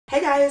Hey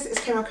guys, it's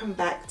Kim. Welcome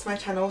back to my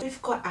channel.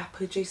 We've got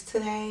apple juice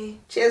today.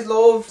 Cheers,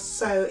 love.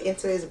 So in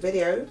today's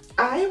video,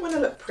 I want to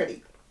look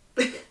pretty.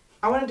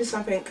 I want to do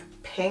something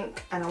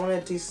pink and I want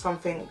to do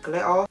something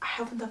glitter. I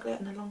haven't done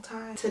glitter in a long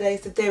time.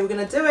 Today's the day we're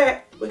going to do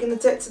it. We're going to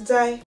do it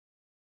today.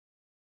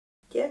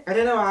 Yeah, I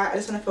don't know why. I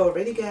just want to feel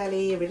really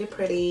girly, really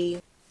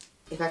pretty,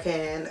 if I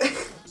can.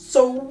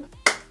 So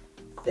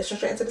let's jump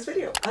straight into this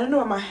video. I don't know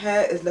why my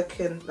hair is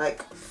looking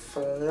like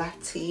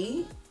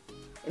flatty.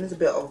 It needs a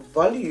bit of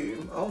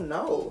volume. Oh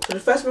no. So the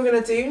first thing we're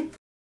going to do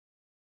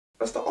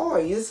is the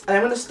eyes. And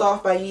I'm going to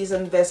start by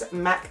using this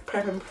MAC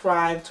Prep and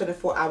Prime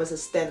 24 Hours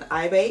Extend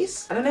Eye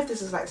Base. I don't know if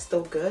this is like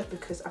still good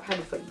because I've had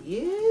it for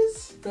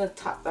years. I'm going to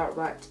tap that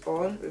right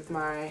on with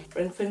my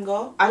ring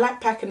finger. I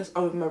like packing this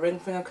on with my ring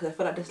finger because I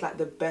feel like this is like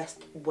the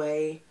best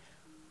way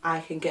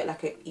I can get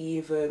like an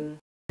even,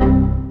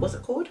 what's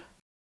it called?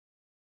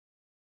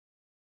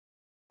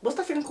 What's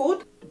that thing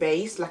called?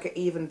 Base, like an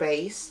even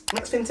base.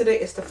 Next thing to do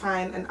is to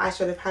find an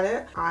eyeshadow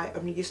palette. I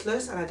am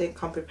useless and I didn't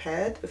come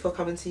prepared before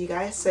coming to you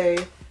guys, so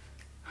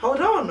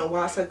hold on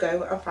whilst I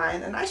go and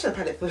find an eyeshadow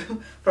palette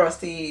for us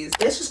to use.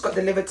 This just got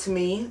delivered to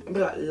me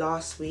maybe like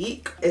last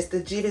week. It's the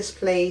Juvia's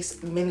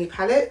Place mini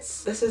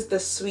palettes. This is the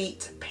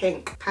Sweet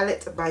Pink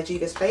palette by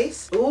Juvia's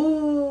Place.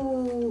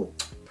 Ooh,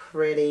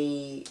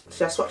 pretty.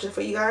 Should I swatch it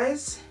for you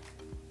guys?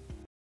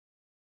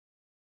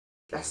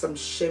 That's some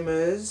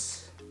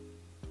shimmers.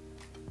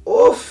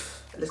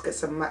 Oof, let's get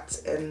some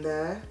mattes in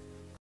there.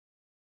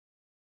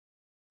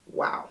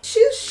 Wow,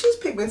 she's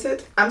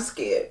pigmented. I'm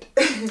scared.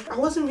 I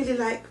wasn't really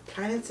like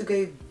planning to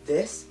go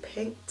this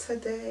pink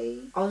today.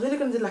 I was really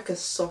gonna do like a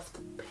soft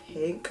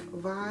pink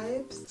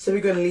vibes, so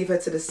we're gonna leave her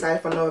to the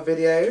side for another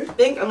video. I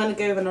think I'm gonna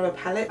go with another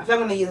palette. I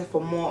think I'm gonna use it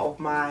for more of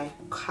my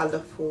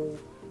colourful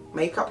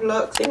makeup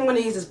looks. I think I'm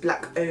gonna use this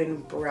black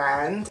owned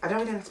brand. I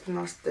don't really know how to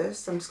pronounce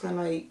this. I'm just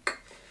gonna like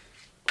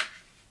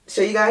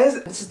show you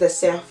guys. This is the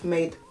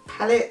Self-Made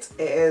palette.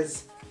 It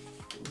is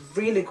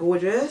really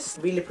gorgeous,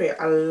 really pretty.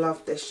 I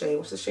love this shade.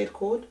 What's the shade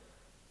called?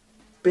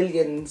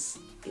 Billions.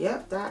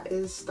 Yep, that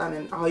is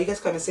stunning. Oh, you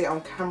guys can't even see it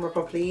on camera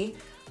properly,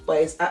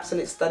 but it's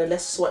absolutely stunning.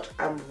 Let's swatch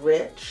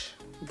Rich.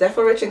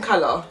 Defo Rich in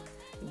colour.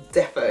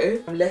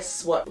 Defo. Let's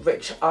swatch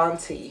Rich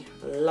Auntie.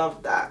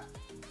 Love that.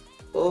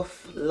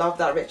 Oof, love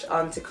that Rich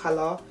Auntie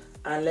colour.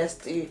 And let's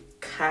do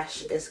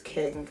Cash is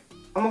King.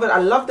 Oh my god, I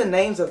love the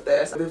names of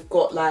this. We've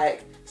got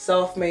like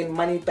Self-Made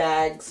Money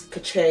Bags,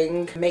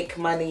 Ka-ching, Make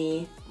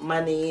Money,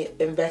 Money,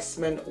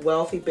 Investment,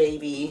 Wealthy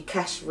Baby,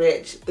 Cash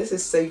Rich. This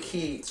is so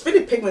cute. It's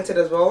really pigmented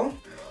as well.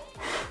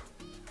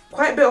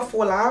 Quite a bit of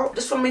fallout.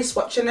 Just from me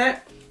swatching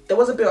it, there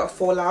was a bit of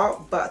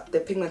fallout, but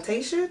the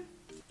pigmentation,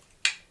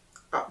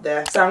 up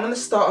there. So I'm going to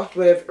start off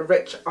with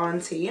Rich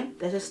Auntie.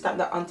 Let's just stamp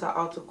that onto our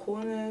outer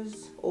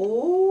corners.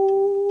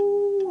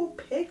 Oh,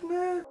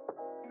 pigment.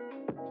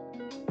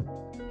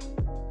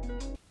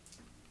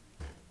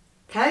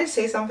 Can I just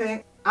say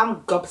something?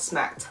 I'm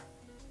gobsmacked.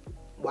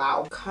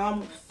 Wow.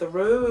 Come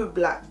through,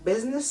 black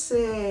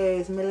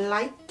businesses. Me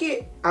like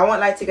it. I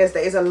won't lie to you guys,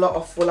 there is a lot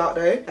of fallout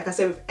though. Like I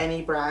say with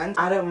any brand,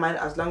 I don't mind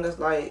as long as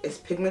like it's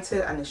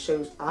pigmented and it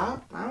shows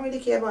up. I don't really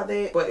care about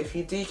that. But if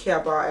you do care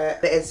about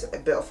it, there is a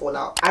bit of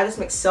fallout. I just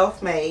mix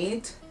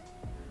Self-Made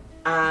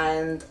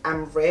and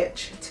I'm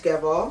Rich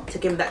together to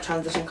give me that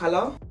transition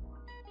colour.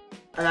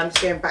 And I'm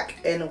just going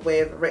back in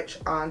with Rich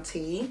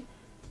Auntie.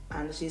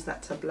 And just use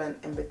that to blend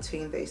in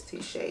between those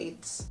two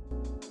shades.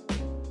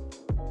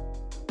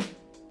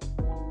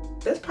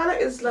 This palette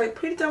is like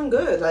pretty damn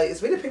good. Like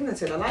it's really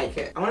pigmented. I like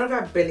it. I'm gonna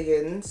grab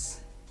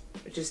Billions,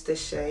 which is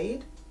this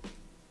shade.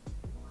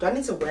 Do I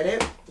need to wet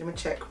it? Let me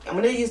check. I'm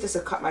gonna use this to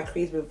cut my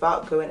crease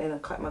without going in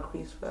and cut my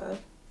crease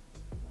first.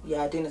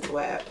 Yeah, I do need to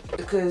wet it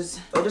because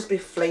it'll just be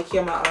flaky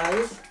on my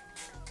eyes.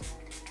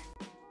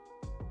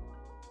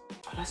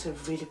 Oh, that's a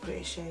really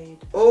pretty shade.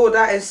 Oh,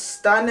 that is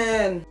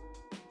stunning.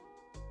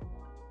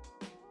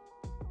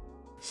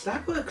 Should I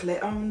put a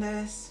glitter on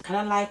this? Kind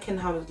of liking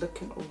how it's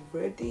looking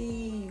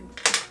already.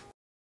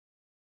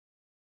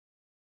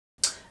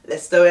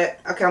 Let's do it.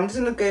 Okay, I'm just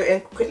going to go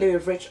in quickly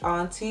with Rich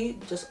Auntie,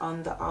 just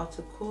on the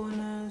outer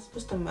corners,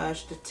 just to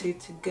merge the two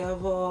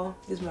together.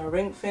 Use my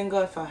ring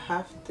finger if I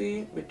have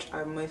to, which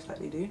I most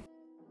likely do.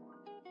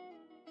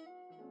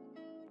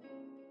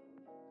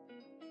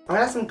 I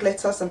have some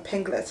glitter, some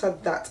pink glitter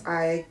that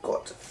I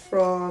got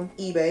from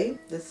eBay.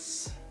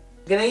 This.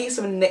 I'm gonna use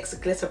some NYX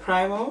glitter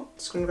primer.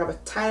 Just gonna grab a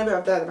tiny bit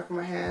of that at the back of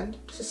my hand.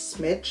 Just a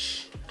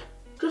smidge.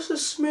 Just a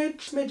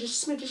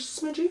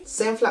smidgy.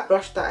 Same flat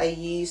brush that I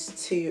used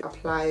to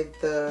apply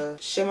the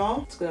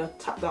shimmer. Just gonna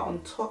tap that on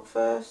top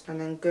first and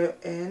then go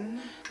in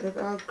with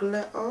our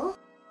glitter.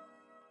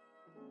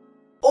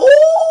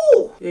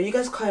 Oh! Yeah, you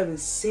guys can't even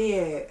see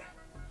it.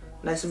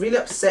 Now it's really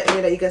upsetting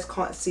me that you guys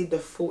can't see the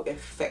full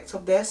effect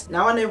of this.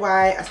 Now I know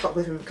why I stopped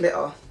with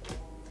glitter.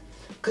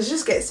 Because it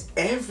just gets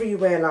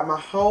everywhere. Like my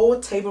whole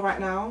table right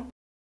now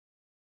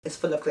is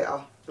full of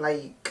glitter.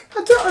 Like,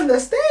 I don't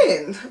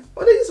understand.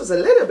 All this was a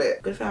little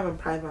bit. Good thing I haven't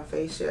primed my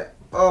face yet.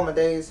 Oh my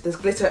days. There's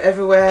glitter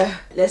everywhere.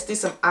 Let's do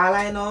some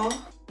eyeliner.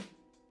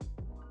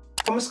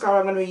 For mascara,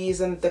 I'm going to be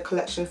using the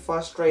Collection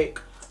Fast Break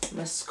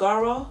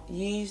mascara.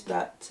 Use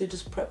that to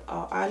just prep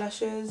our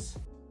eyelashes.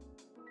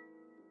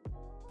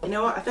 You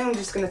know what? I think I'm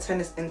just going to turn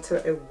this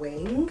into a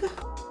wing.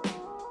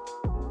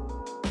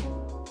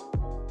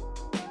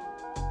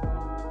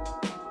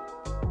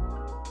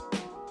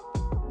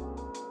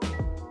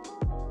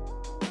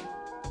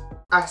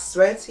 I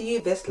swear to you,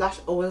 this lash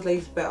always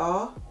lays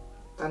better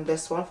than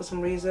this one for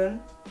some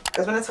reason.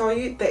 Because when I tell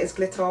you there is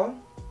glitter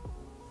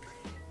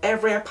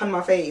everywhere upon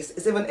my face,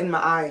 it's even in my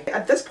eye.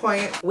 At this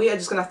point, we are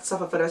just gonna have to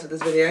suffer for the rest of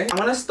this video. I'm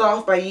gonna start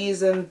off by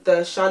using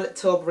the Charlotte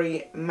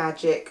Tilbury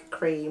Magic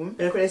Cream. I'm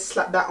gonna quickly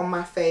slap that on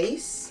my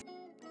face.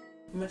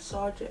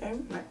 Massage it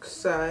in like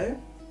so.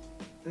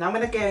 Now I'm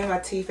gonna go in my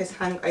Too Faced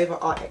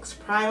HangoverRX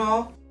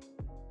primer.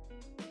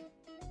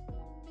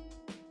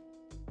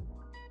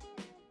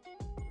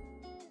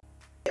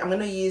 I'm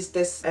gonna use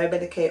this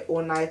Decay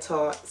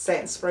all-nighter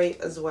setting spray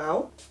as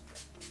well.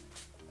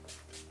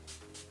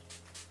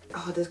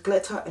 Oh, there's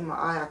glitter in my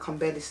eye, I can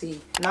barely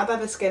see. Now that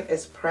the skin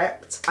is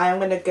prepped, I am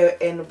going to go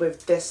in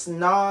with this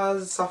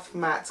NARS Soft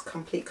Matte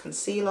Complete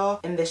Concealer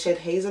in the shade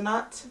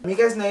Hazelnut. You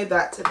guys know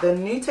that the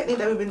new technique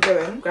that we've been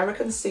doing, grab a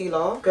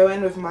concealer, go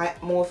in with my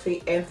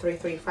Morphe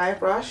M335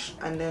 brush,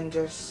 and then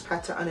just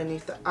pat it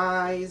underneath the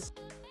eyes.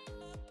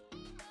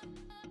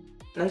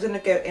 And I'm just going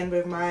to go in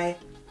with my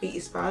beauty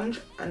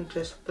sponge and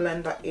just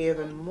blend that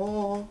even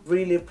more.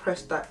 Really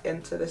press that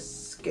into the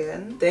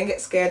skin. Don't get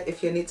scared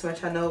if you're new to my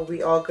channel.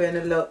 We are going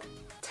to look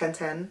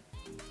 10-10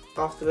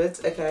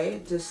 afterwards,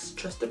 okay? Just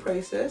trust the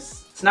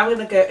process. So now we're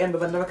going to go in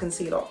with another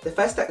concealer. The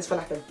first step is for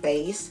like a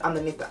base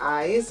underneath the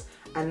eyes.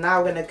 And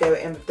now we're going to go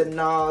in with the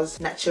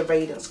NARS Natural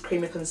Radiance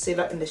Creamy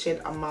Concealer in the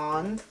shade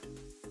Almond.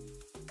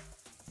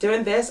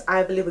 Doing this,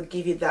 I believe, will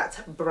give you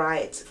that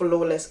bright,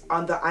 flawless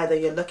under eye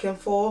that you're looking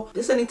for.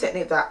 This is a new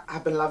technique that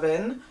I've been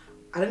loving.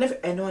 I don't know if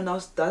anyone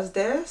else does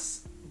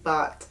this,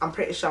 but I'm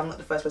pretty sure I'm not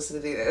the first person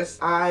to do this.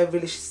 I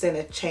really should see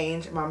a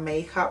change in my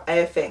makeup.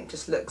 Everything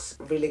just looks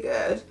really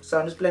good. So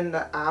I'm just blending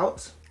that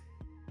out.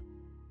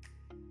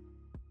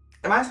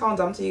 It might sound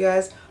dumb to you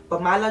guys,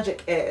 but my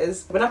logic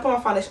is when I put my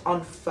foundation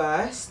on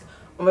first,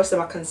 most of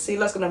my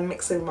concealer is going to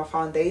mix in with my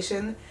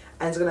foundation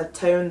and it's going to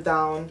tone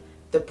down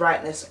the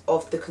brightness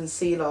of the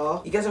concealer.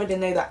 You guys already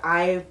know that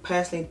I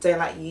personally don't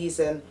like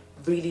using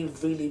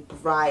really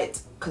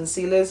bright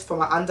concealers for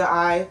my under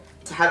eye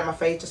to highlight my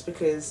face, just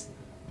because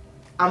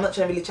I'm not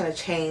really trying to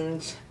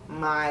change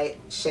my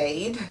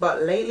shade.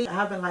 But lately I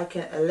have been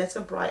liking a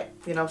little bright,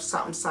 you know,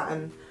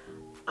 satin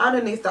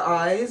underneath the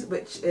eyes,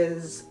 which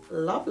is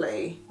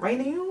lovely. Right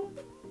now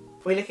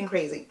we're looking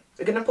crazy.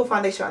 We're gonna put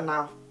foundation on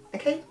now,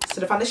 okay?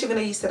 So the foundation we're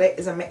gonna use today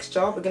is a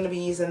mixture. We're gonna be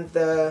using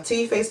the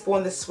Too Faced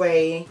Born This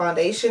Way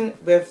foundation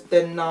with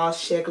the NARS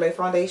Sheer Glow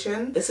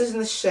foundation. This is in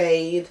the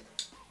shade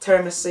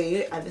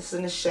Tiramisu and this is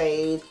in the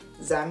shade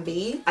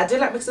Zambi. I do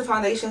like mixing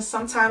foundation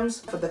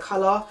sometimes for the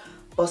colour,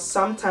 but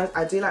sometimes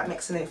I do like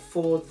mixing it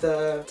for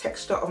the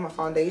texture of my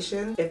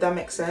foundation, if that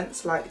makes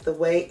sense, like the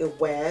way it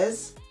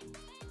wears.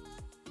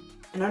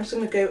 And I'm just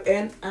going to go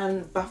in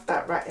and buff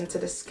that right into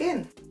the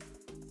skin.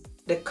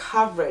 The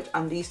coverage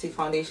on these two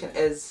foundations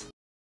is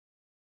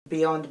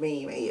beyond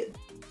me, mate.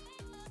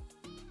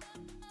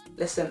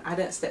 Listen, I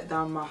didn't slip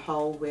down my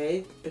whole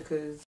wig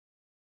because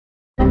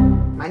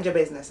mind your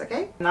business,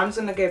 okay? And I'm just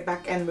going to go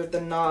back in with the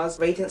NARS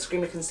Radiance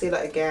Creamy Concealer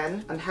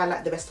again and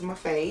highlight the rest of my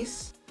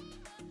face.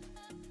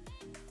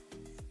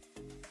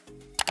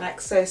 Like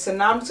so. So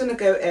now I'm just going to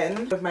go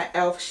in with my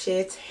e.l.f.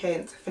 Sheer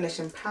Tint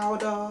Finishing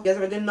Powder. You guys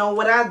already know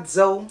what I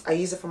do. I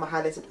use it for my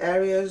highlighted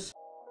areas.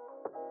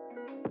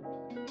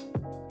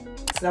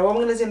 So now what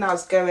I'm going to do now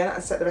is go in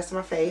and set the rest of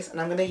my face,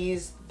 and I'm going to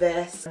use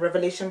this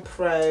Revolution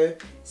Pro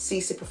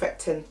CC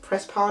Perfecting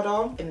Press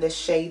Powder in the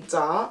shade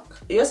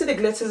Dark. You guys see the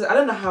glitters? I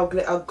don't know how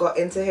glitter got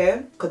into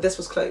here because this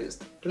was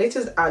closed.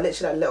 Glitters are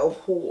literally like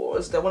little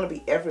whores. They want to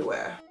be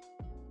everywhere.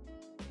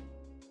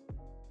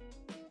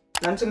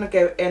 And I'm just going to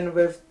go in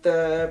with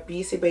the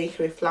Beauty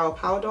Bakery Flower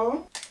Powder,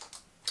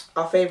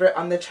 our favourite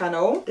on the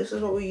channel. This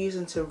is what we're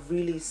using to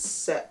really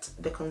set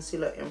the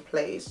concealer in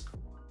place.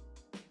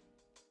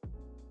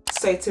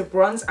 So to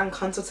bronze and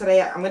contour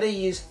today, I'm going to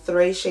use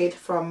Throw Shade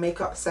from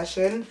Makeup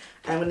Session,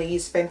 and I'm going to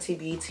use Fenty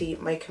Beauty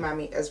Mocha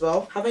Mami as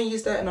well. Haven't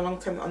used her in a long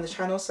time on the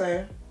channel,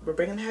 so we're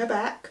bringing her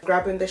back.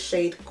 Grabbing the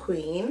shade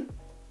Queen,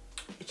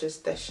 which is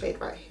this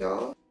shade right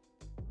here.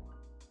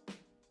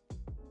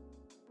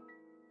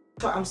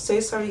 So I'm so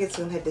sorry you guys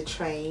can hear the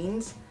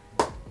trains.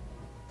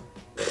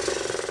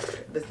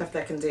 There's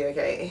nothing I can do,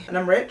 okay? And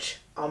I'm rich,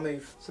 I'll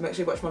move. So make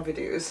sure you watch my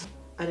videos.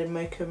 I did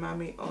Mocha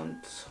Mami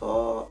on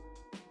top.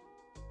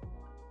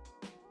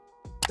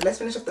 So let's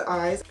finish off the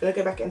eyes. I'm gonna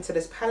go back into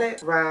this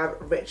palette, grab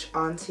Rich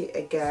Auntie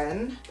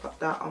again, put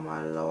that on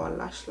my lower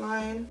lash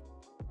line.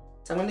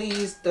 So I'm gonna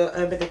use the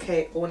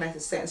Decay All Nighter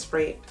Setting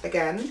Spray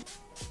again.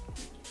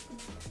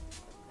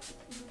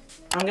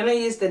 I'm gonna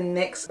use the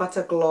NYX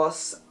Butter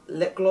Gloss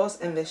Lip Gloss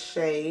in this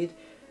shade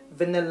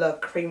Vanilla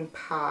Cream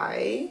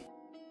Pie.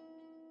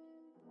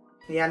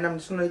 Yeah, and I'm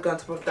just gonna go on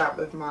top of that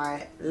with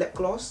my lip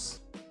gloss.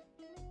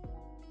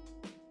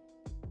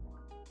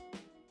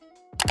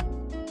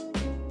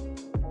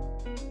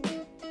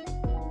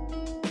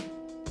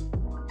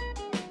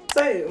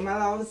 So my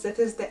loves, this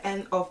is the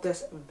end of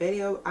this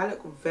video. I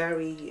look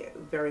very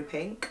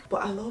pink,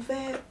 but I love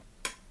it.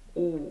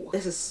 Ooh,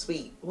 this is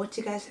sweet. What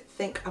do you guys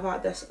think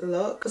about this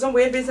look? For some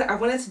weird reason, I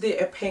wanted to do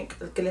a pink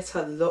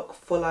glitter look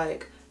for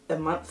like a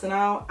month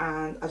now,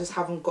 and I just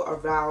haven't got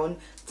around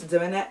to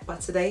doing it,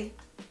 but today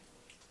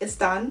it's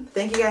done.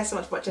 Thank you guys so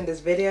much for watching this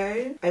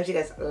video. I hope you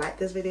guys like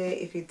this video.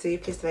 If you do,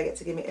 please don't forget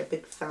to give me a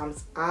big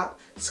thumbs up.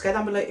 Subscribe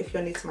down below if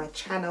you're new to my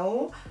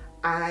channel,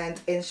 and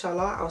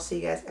inshallah I'll see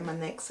you guys in my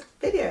next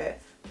video.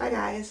 Bye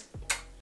guys.